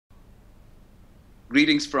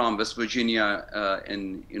Greetings from West Virginia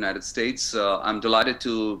in United States. I'm delighted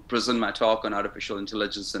to present my talk on artificial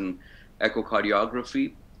intelligence and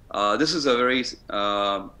echocardiography. This is a very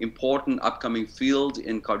important upcoming field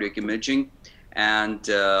in cardiac imaging, and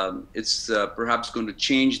it's perhaps going to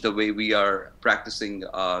change the way we are practicing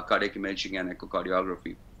cardiac imaging and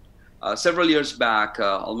echocardiography. Several years back,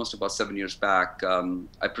 almost about 7 years back,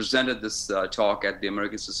 I presented this talk at the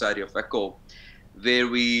American Society of Echo, where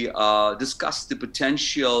we discussed the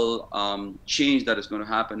potential change that is going to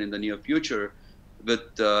happen in the near future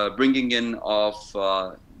with bringing in of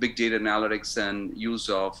big data analytics and use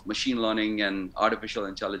of machine learning and artificial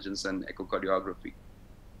intelligence and echocardiography.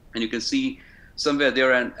 And you can see somewhere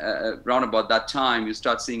there and around about that time, you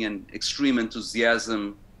start seeing an extreme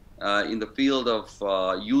enthusiasm in the field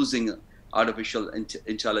of using artificial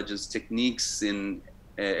intelligence techniques in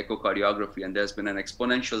echocardiography, and there's been an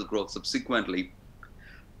exponential growth subsequently.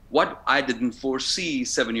 What I didn't foresee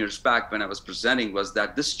 7 years back when I was presenting was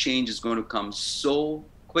that this change is going to come so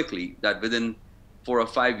quickly that within 4 or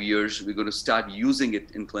 5 years, we're going to start using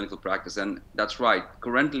it in clinical practice. And that's right.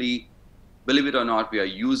 Currently, believe it or not, we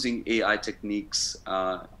are using AI techniques.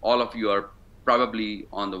 All of you are probably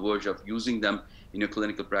on the verge of using them in your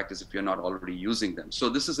clinical practice if you're not already using them. So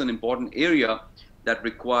this is an important area that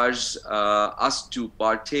requires us to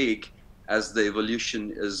partake as the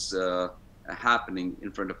evolution is happening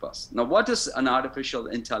in front of us. Now, what does an artificial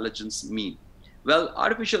intelligence mean? Well,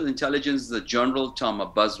 artificial intelligence is a general term, a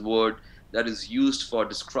buzzword that is used for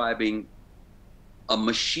describing a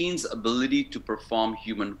machine's ability to perform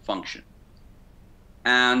human function.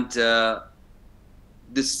 And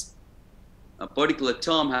this particular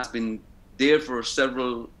term has been there for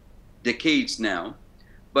several decades now,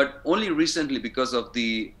 but only recently, because of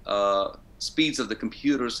the speeds of the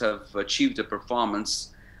computers, have achieved a performance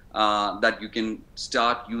that you can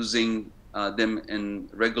start using them in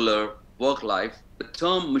regular work life. The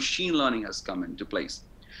term machine learning has come into place.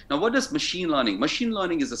 Now, what is machine learning? Machine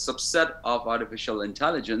learning is a subset of artificial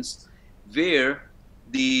intelligence where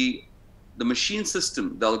the machine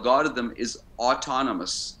system, the algorithm, is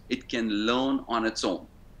autonomous. It can learn on its own.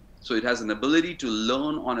 So it has an ability to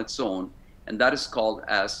learn on its own, and that is called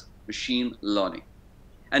as machine learning.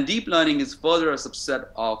 And deep learning is further a subset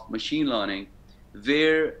of machine learning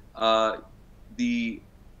where the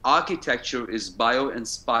architecture is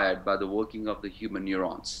bio-inspired by the working of the human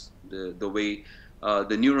neurons, the way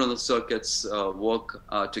the neural circuits work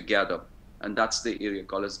together. And that's the area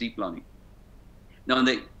called as deep learning. Now, in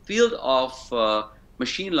the field of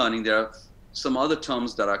machine learning, there are some other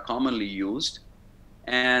terms that are commonly used.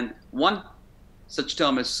 And one such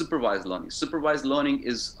term is supervised learning. Supervised learning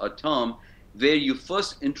is a term where you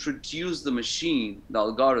first introduce the machine, the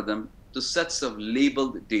algorithm, to sets of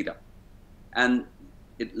labeled data. And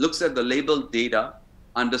it looks at the labeled data,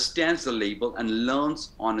 understands the label, and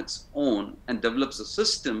learns on its own and develops a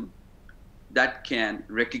system that can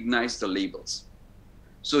recognize the labels.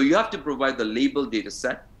 So you have to provide the labeled data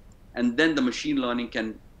set, and then the machine learning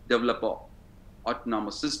can develop an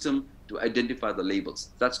autonomous system to identify the labels.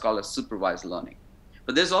 That's called as supervised learning.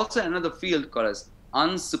 But there's also another field called as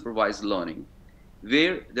unsupervised learning,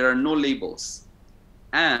 where there are no labels,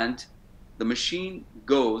 and the machine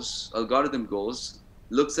goes, algorithm goes,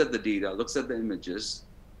 looks at the data, looks at the images,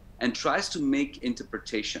 and tries to make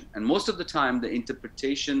interpretation. And most of the time, the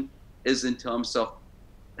interpretation is in terms of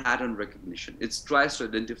pattern recognition. It tries to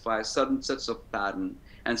identify certain sets of pattern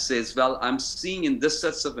and says, well, I'm seeing in this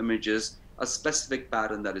sets of images a specific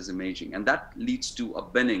pattern that is emerging. And that leads to a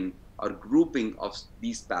binning or grouping of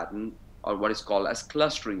these patterns, or what is called as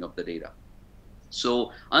clustering of the data.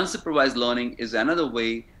 So unsupervised learning is another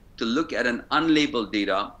way to look at an unlabeled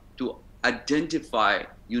data to identify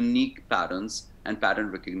unique patterns and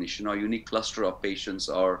pattern recognition, or unique cluster of patients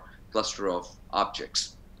or cluster of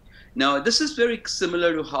objects. Now, this is very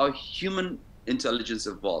similar to how human intelligence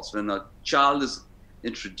evolves. When a child is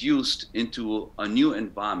introduced into a new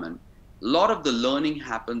environment, a lot of the learning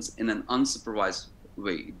happens in an unsupervised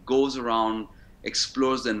way. It goes around,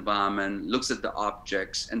 explores the environment, looks at the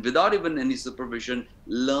objects, and without even any supervision,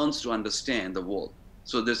 learns to understand the world.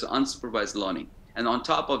 So there's unsupervised learning. And on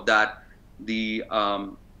top of that, the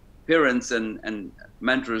parents and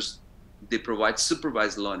mentors, they provide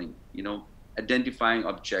supervised learning, identifying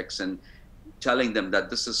objects and telling them that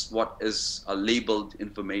this is what is a labeled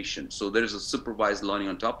information. So there is a supervised learning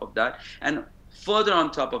on top of that. And further on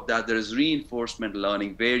top of that, there is reinforcement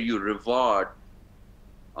learning, where you reward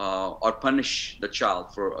or punish the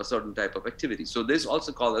child for a certain type of activity. So this is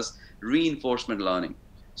also called as reinforcement learning.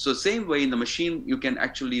 So same way in the machine, you can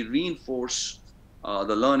actually reinforce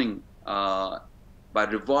the learning by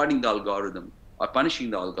rewarding the algorithm or punishing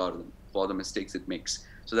the algorithm for the mistakes it makes.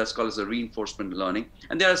 So that's called as a reinforcement learning.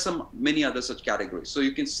 And there are many other such categories. So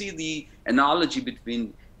you can see the analogy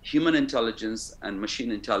between human intelligence and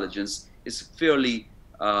machine intelligence is fairly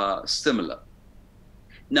similar.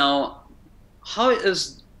 Now, how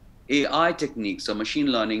is AI techniques or machine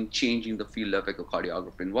learning changing the field of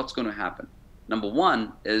echocardiography, and what's going to happen? Number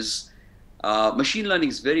one is machine learning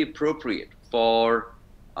is very appropriate for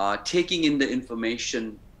taking in the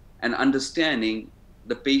information and understanding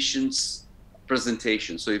the patient's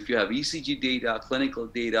presentation. So if you have ECG data, clinical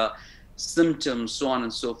data, symptoms, so on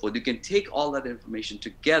and so forth, you can take all that information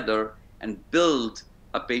together and build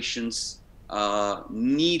a patient's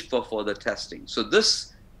need for further testing. So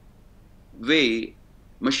this way,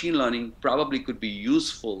 machine learning probably could be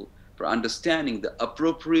useful for understanding the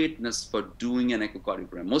appropriateness for doing an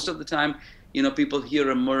echocardiogram. Most of the time, people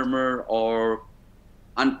hear a murmur or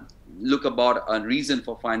look about a reason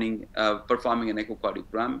for performing an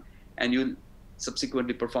echocardiogram, and you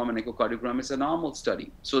subsequently perform an echocardiogram. It's a normal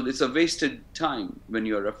study. So it's a wasted time when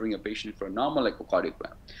you're referring a patient for a normal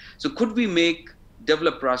echocardiogram. So could we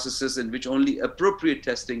develop processes in which only appropriate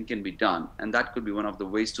testing can be done? And that could be one of the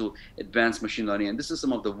ways to advance machine learning. And this is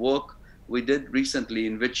some of the work we did recently,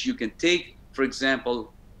 in which you can take, for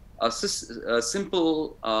example, a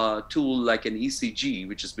simple tool like an ECG,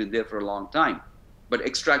 which has been there for a long time, but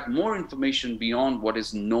extract more information beyond what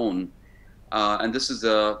is known. And this is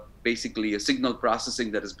basically a signal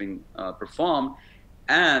processing that has been performed.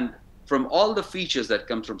 And from all the features that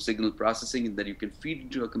come from signal processing, and that you can feed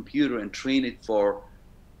into a computer and train it for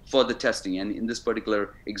the testing. And in this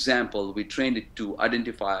particular example, we trained it to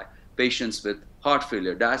identify patients with heart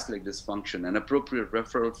failure, diastolic dysfunction, and appropriate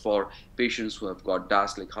referral for patients who have got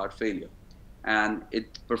diastolic heart failure. And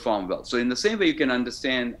it performed well. So in the same way, you can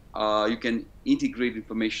understand, you can integrate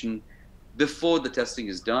information before the testing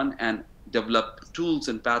is done and develop tools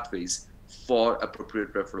and pathways for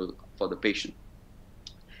appropriate referral for the patient.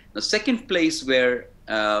 The second place where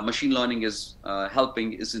machine learning is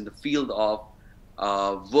helping is in the field of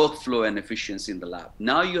workflow and efficiency in the lab.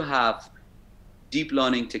 Now you have deep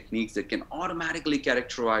learning techniques that can automatically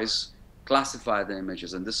classify the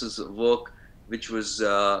images. And this is work which was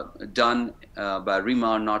done by Rima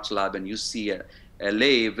Arnaut's lab in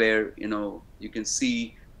UCLA, where you can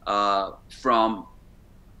see from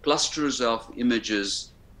clusters of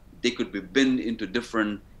images, they could be binned into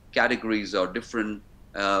different categories or different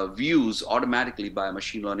views automatically by a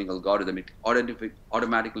machine learning algorithm. It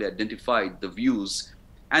automatically identified the views.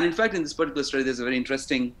 And in fact, in this particular study, there's a very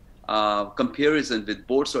interesting comparison with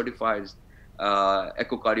board-certified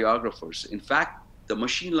echocardiographers. In fact, the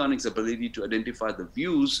machine learning's ability to identify the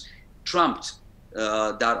views trumped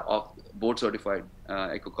that of board-certified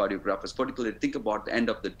echocardiographers. Particularly, think about the end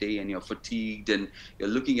of the day and you're fatigued and you're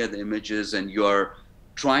looking at the images and you're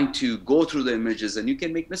trying to go through the images, and you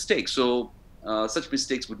can make mistakes. So such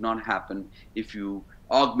mistakes would not happen if you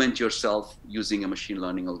augment yourself using a machine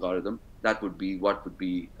learning algorithm. That would be what would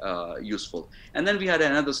be useful. And then we had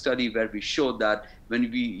another study where we showed that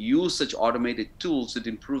when we use such automated tools, it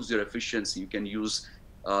improves your efficiency. You can use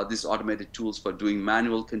these automated tools for doing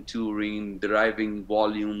manual contouring, deriving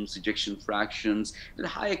volumes, ejection fractions, with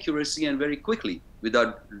high accuracy and very quickly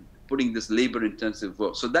without putting this labor-intensive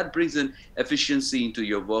work. So that brings in efficiency into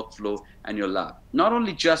your workflow and your lab. Not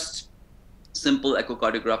only just simple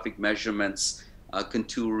echocardiographic measurements,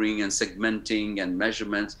 contouring and segmenting and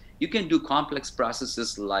measurements. You can do complex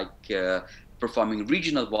processes like performing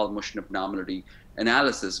regional wall motion abnormality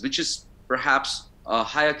analysis, which is perhaps a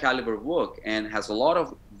higher caliber work and has a lot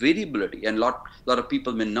of variability, and a lot of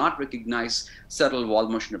people may not recognize subtle wall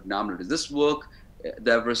motion abnormalities. This work,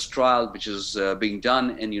 the Everest trial, which is being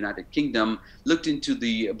done in the United Kingdom, looked into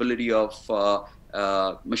the ability of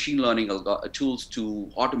machine learning tools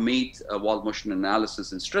to automate wall motion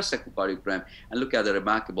analysis in stress echocardiogram and look at the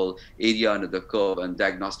remarkable area under the curve and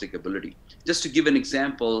diagnostic ability. Just to give an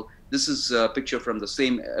example, this is a picture from the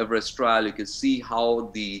same Everest trial. You can see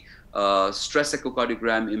how the stress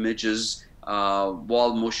echocardiogram images,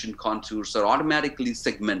 wall motion contours are automatically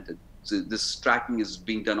segmented. So this tracking is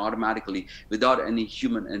being done automatically without any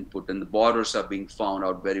human input, and the borders are being found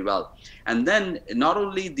out very well. And then not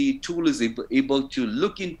only the tool is able to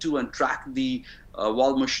look into and track the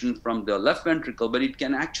wall motion from the left ventricle, but it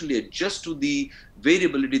can actually adjust to the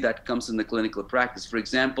variability that comes in the clinical practice. For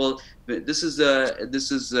example, this is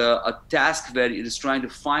a task where it is trying to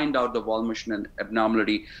find out the wall motion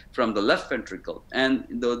abnormality from the left ventricle, and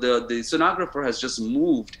the sonographer has just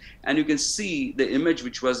moved, and you can see the image,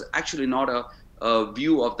 which was actually not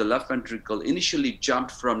view of the left ventricle initially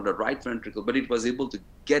jumped from the right ventricle, but it was able to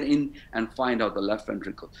get in and find out the left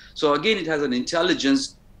ventricle. So again, it has an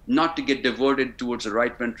intelligence not to get diverted towards the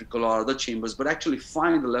right ventricle or other chambers, but actually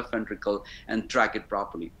find the left ventricle and track it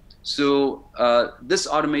properly. So this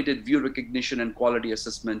automated view recognition and quality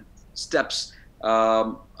assessment steps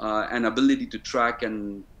and ability to track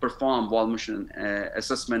and perform wall motion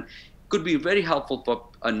assessment could be very helpful for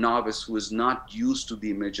a novice who is not used to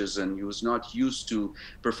the images and who is not used to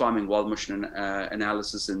performing wall motion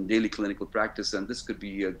analysis in daily clinical practice. And this could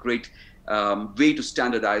be a great way to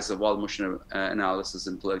standardize the wall motion analysis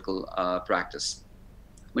in clinical practice.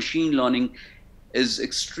 Machine learning is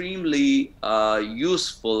extremely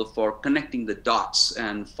useful for connecting the dots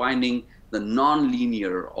and finding the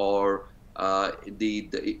nonlinear or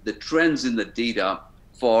the trends in the data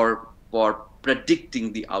for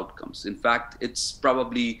predicting the outcomes. In fact, it's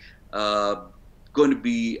probably going to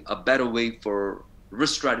be a better way for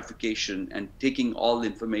risk stratification and taking all the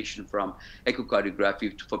information from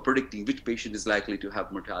echocardiography for predicting which patient is likely to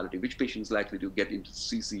have mortality, which patient is likely to get into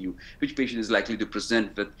CCU, which patient is likely to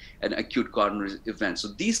present with an acute coronary event. So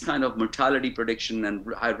these kind of mortality prediction and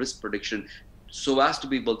high risk prediction, so as to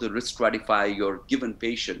be able to risk stratify your given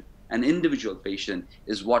patient, an individual patient,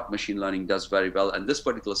 is what machine learning does very well. And this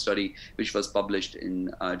particular study, which was published in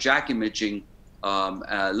JACC Imaging,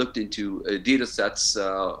 looked into data sets,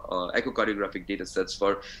 echocardiographic data sets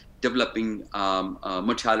for developing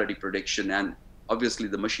mortality prediction. And obviously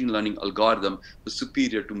the machine learning algorithm was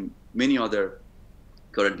superior to many other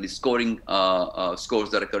currently scoring scores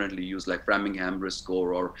that are currently used, like Framingham risk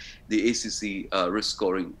score or the ACC risk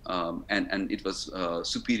scoring, and it was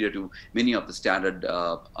superior to many of the standard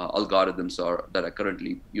algorithms that are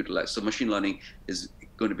currently utilized. So machine learning is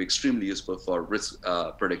going to be extremely useful for risk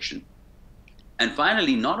prediction. And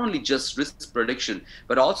finally, not only just risk prediction,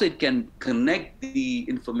 but also it can connect the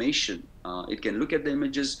information. It can look at the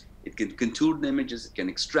images, it can contour the images, it can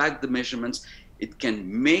extract the measurements, it can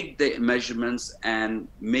make the measurements and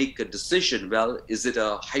make a decision. Well, is it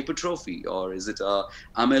a hypertrophy, or is it a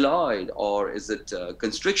amyloid, or is it a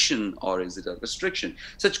constriction, or is it a restriction?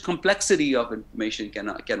 Such complexity of information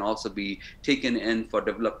can also be taken in for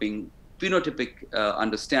developing phenotypic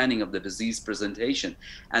understanding of the disease presentation.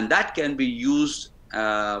 And that can be used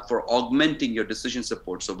for augmenting your decision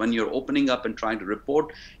support. So when you're opening up and trying to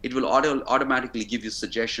report, it will automatically give you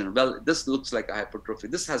suggestion. Well, this looks like a hypertrophy.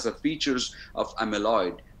 This has the features of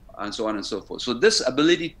amyloid, and so on and so forth. So this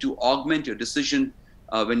ability to augment your decision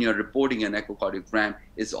when you're reporting an echocardiogram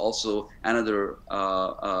is also another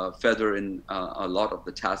feather in a lot of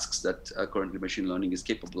the tasks that currently machine learning is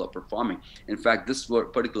capable of performing. In fact, this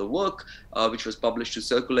particular work, which was published to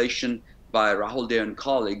Circulation by Rahul Dey and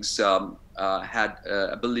colleagues, had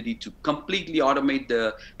ability to completely automate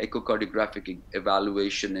the echocardiographic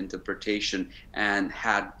evaluation interpretation, and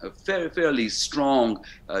had a fairly strong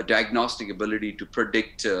diagnostic ability to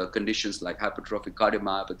predict conditions like hypertrophic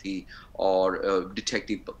cardiomyopathy or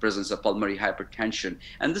detecting presence of pulmonary hypertension.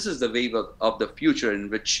 And this is the wave of the future in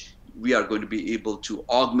which we are going to be able to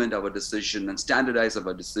augment our decision and standardize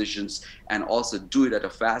our decisions, and also do it at a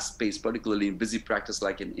fast pace, particularly in busy practice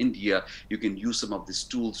like in India. You can use some of these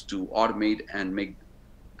tools to automate and make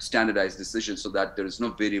standardized decisions so that there is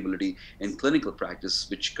no variability in clinical practice,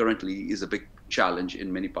 which currently is a big challenge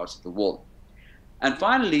in many parts of the world. And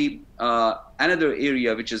finally, another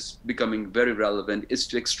area which is becoming very relevant is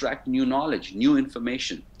to extract new knowledge, new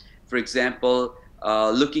information. For example,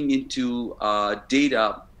 looking into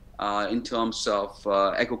data in terms of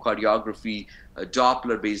echocardiography,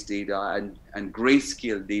 Doppler-based data, and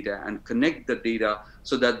grayscale data, and connect the data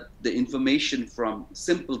so that the information from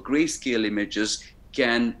simple grayscale images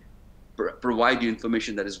can provide you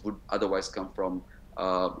information that would otherwise come from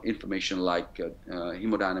information like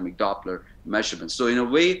hemodynamic Doppler measurements. So in a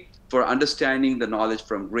way, for understanding the knowledge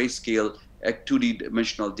from grayscale 2D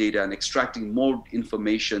dimensional data and extracting more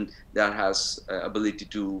information that has ability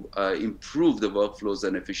to improve the workflows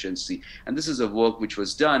and efficiency. And this is a work which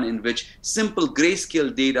was done in which simple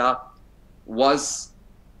grayscale data was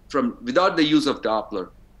without the use of Doppler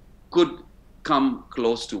could come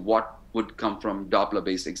close to what would come from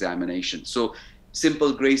Doppler-based examination. So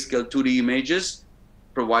simple grayscale 2D images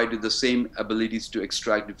provide you the same abilities to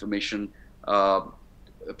extract information,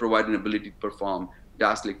 provide an ability to perform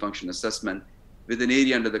diastolic function assessment with an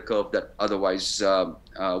area under the curve that otherwise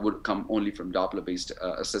would come only from Doppler-based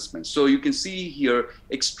assessment. So you can see here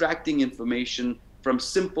extracting information from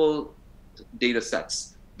simple data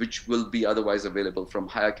sets, which will be otherwise available from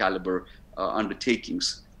higher caliber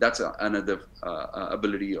undertakings. That's another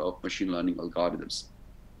ability of machine learning algorithms.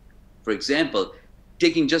 For example,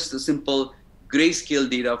 taking just a simple grayscale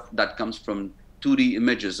data that comes from 2D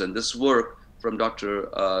images. And this work from Dr.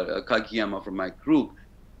 Kagiyama from my group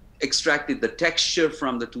extracted the texture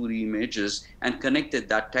from the 2D images and connected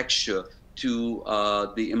that texture to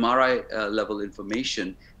the MRI level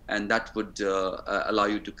information, and that would allow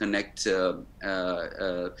you to connect an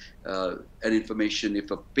information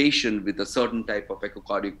if a patient with a certain type of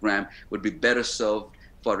echocardiogram would be better served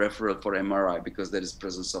for referral for MRI because there is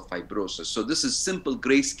presence of fibrosis. So this is simple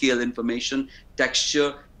grayscale information,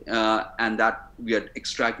 texture, and that we are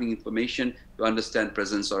extracting information to understand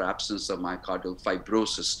presence or absence of myocardial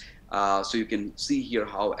fibrosis. So you can see here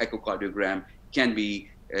how echocardiogram can be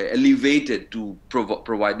elevated to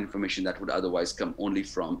provide information that would otherwise come only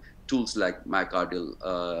from tools like myocardial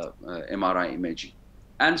MRI imaging,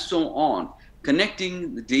 and so on.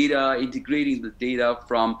 Connecting the data, integrating the data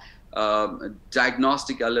from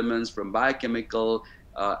diagnostic elements, from biochemical,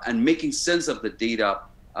 and making sense of the data.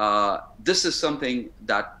 This is something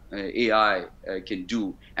that AI can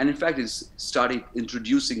do. And in fact, it's started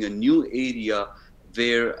introducing a new area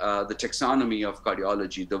where the taxonomy of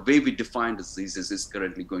cardiology, the way we define diseases, is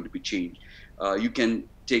currently going to be changed. You can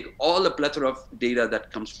take all the plethora of data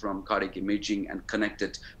that comes from cardiac imaging and connect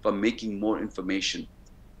it for making more information.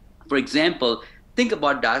 For example, think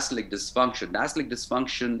about diastolic dysfunction. Diastolic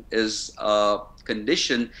dysfunction is a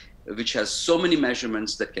condition which has so many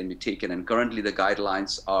measurements that can be taken, and currently the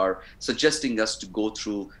guidelines are suggesting us to go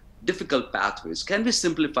through difficult pathways. Can we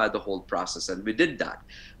simplify the whole process? And we did that.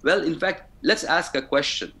 Well, in fact, let's ask a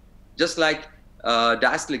question. Just like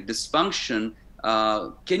diastolic dysfunction,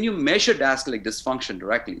 can you measure diastolic dysfunction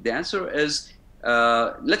directly? The answer is,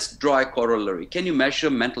 let's draw a corollary. Can you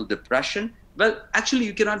measure mental depression? Well, actually,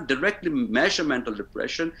 you cannot directly measure mental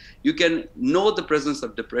depression. You can know the presence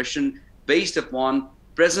of depression based upon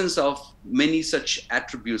presence of many such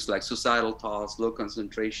attributes like suicidal thoughts, low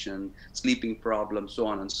concentration, sleeping problems, so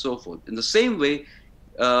on and so forth. In the same way,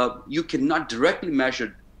 you cannot directly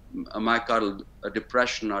measure myocardial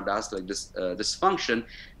depression or diastolic dysfunction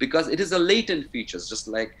because it is a latent feature, just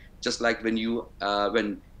like when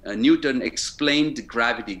Newton explained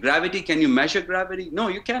gravity. Gravity, can you measure gravity? No,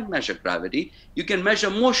 you can't measure gravity. You can measure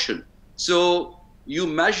motion. So you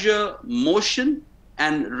measure motion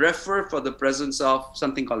and refer for the presence of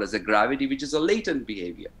something called as a gravity, which is a latent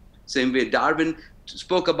behavior. Same way Darwin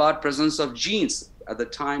spoke about presence of genes. At the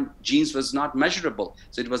time, genes was not measurable,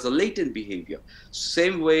 so it was a latent behavior.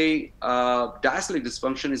 Same way, diastolic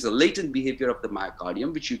dysfunction is a latent behavior of the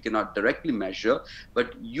myocardium, which you cannot directly measure,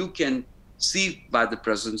 but you can see by the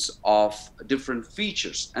presence of different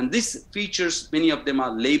features. And these features, many of them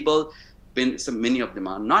are labeled, many of them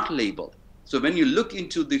are not labeled. So when you look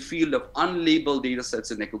into the field of unlabeled data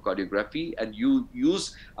sets in echocardiography and you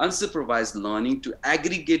use unsupervised learning to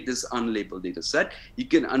aggregate this unlabeled data set, you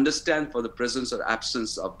can understand for the presence or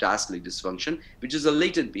absence of diastolic dysfunction, which is a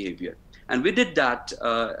latent behavior. And we did that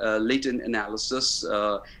latent analysis.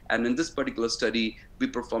 And in this particular study, we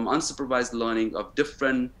performed unsupervised learning of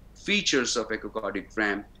different features of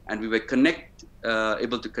echocardiogram, and we were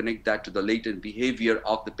able to connect that to the latent behavior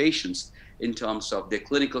of the patients in terms of their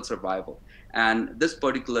clinical survival. And this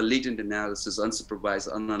particular latent analysis,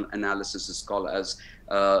 unsupervised analysis, is called as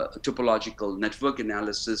topological network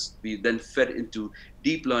analysis. We then fed into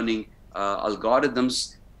deep learning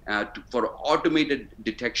algorithms for automated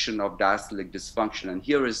detection of diastolic dysfunction. And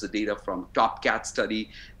here is the data from TopCat study,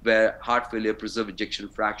 where heart failure preserved ejection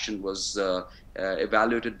fraction was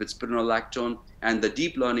evaluated with spironolactone, and the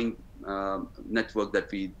deep learning network that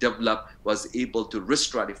we developed was able to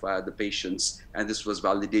risk stratify the patients, and this was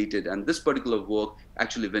validated. And this particular work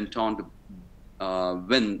actually went on to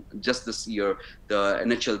win just this year the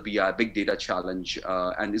NHLBI Big Data Challenge,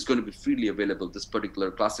 and is going to be freely available. This particular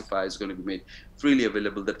classifier is going to be made freely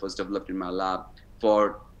available, that was developed in my lab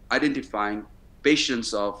for identifying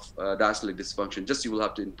patients of diastolic dysfunction. Just you will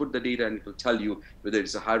have to input the data and it will tell you whether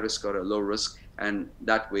it's a high risk or a low risk, and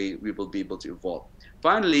that way we will be able to evolve.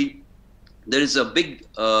 Finally, there is a big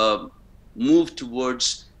move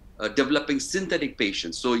towards developing synthetic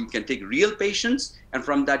patients. So you can take real patients, and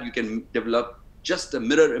from that you can develop just the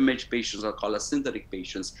mirror image patients, are called as synthetic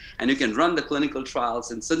patients. And you can run the clinical trials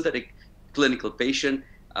in synthetic clinical patient.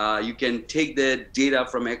 You can take the data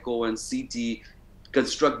from echo and CT,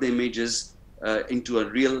 construct the images into a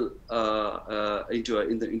real,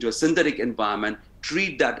 into a synthetic environment,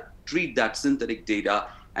 treat that synthetic data,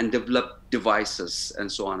 and develop devices, and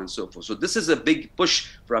so on and so forth. So this is a big push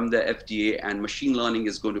from the FDA, and machine learning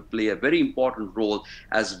is going to play a very important role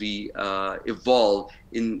as we evolve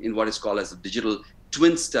in what is called as digital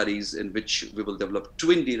twin studies, in which we will develop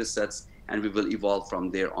twin data sets and we will evolve from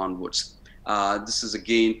there onwards. This is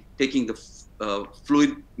again taking the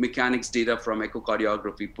fluid mechanics data from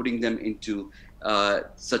echocardiography, putting them into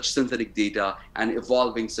such synthetic data and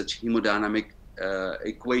evolving such hemodynamic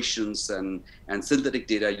equations and synthetic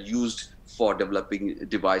data used for developing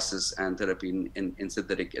devices and therapy in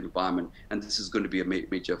synthetic environment. And this is going to be a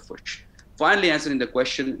major push. Finally, answering the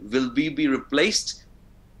question, will we be replaced?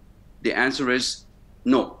 The answer is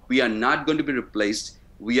no, we are not going to be replaced.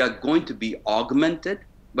 We are going to be augmented,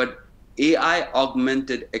 but AI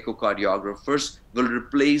augmented echocardiographers will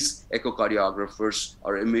replace echocardiographers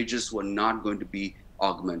or images who are not going to be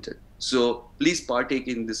augmented. So please partake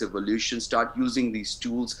in this evolution, start using these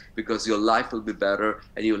tools, because your life will be better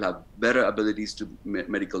and you'll have better abilities to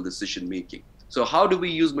medical decision making. So how do we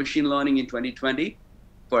use machine learning in 2020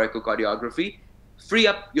 for echocardiography? Free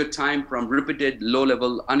up your time from repeated,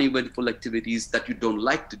 low-level, uneventful activities that you don't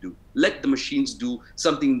like to do. Let the machines do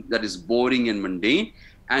something that is boring and mundane,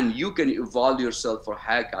 and you can evolve yourself for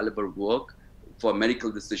higher caliber work for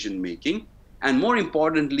medical decision making. And more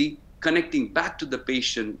importantly, connecting back to the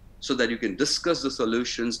patient so that you can discuss the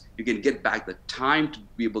solutions, you can get back the time to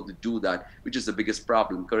be able to do that, which is the biggest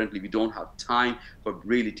problem. Currently, we don't have time for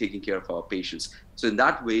really taking care of our patients. So in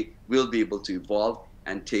that way, we'll be able to evolve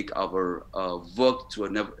and take our work to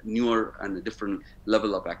a newer and a different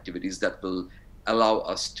level of activities that will allow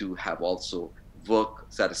us to have also work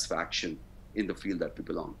satisfaction in the field that we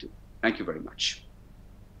belong to. Thank you very much.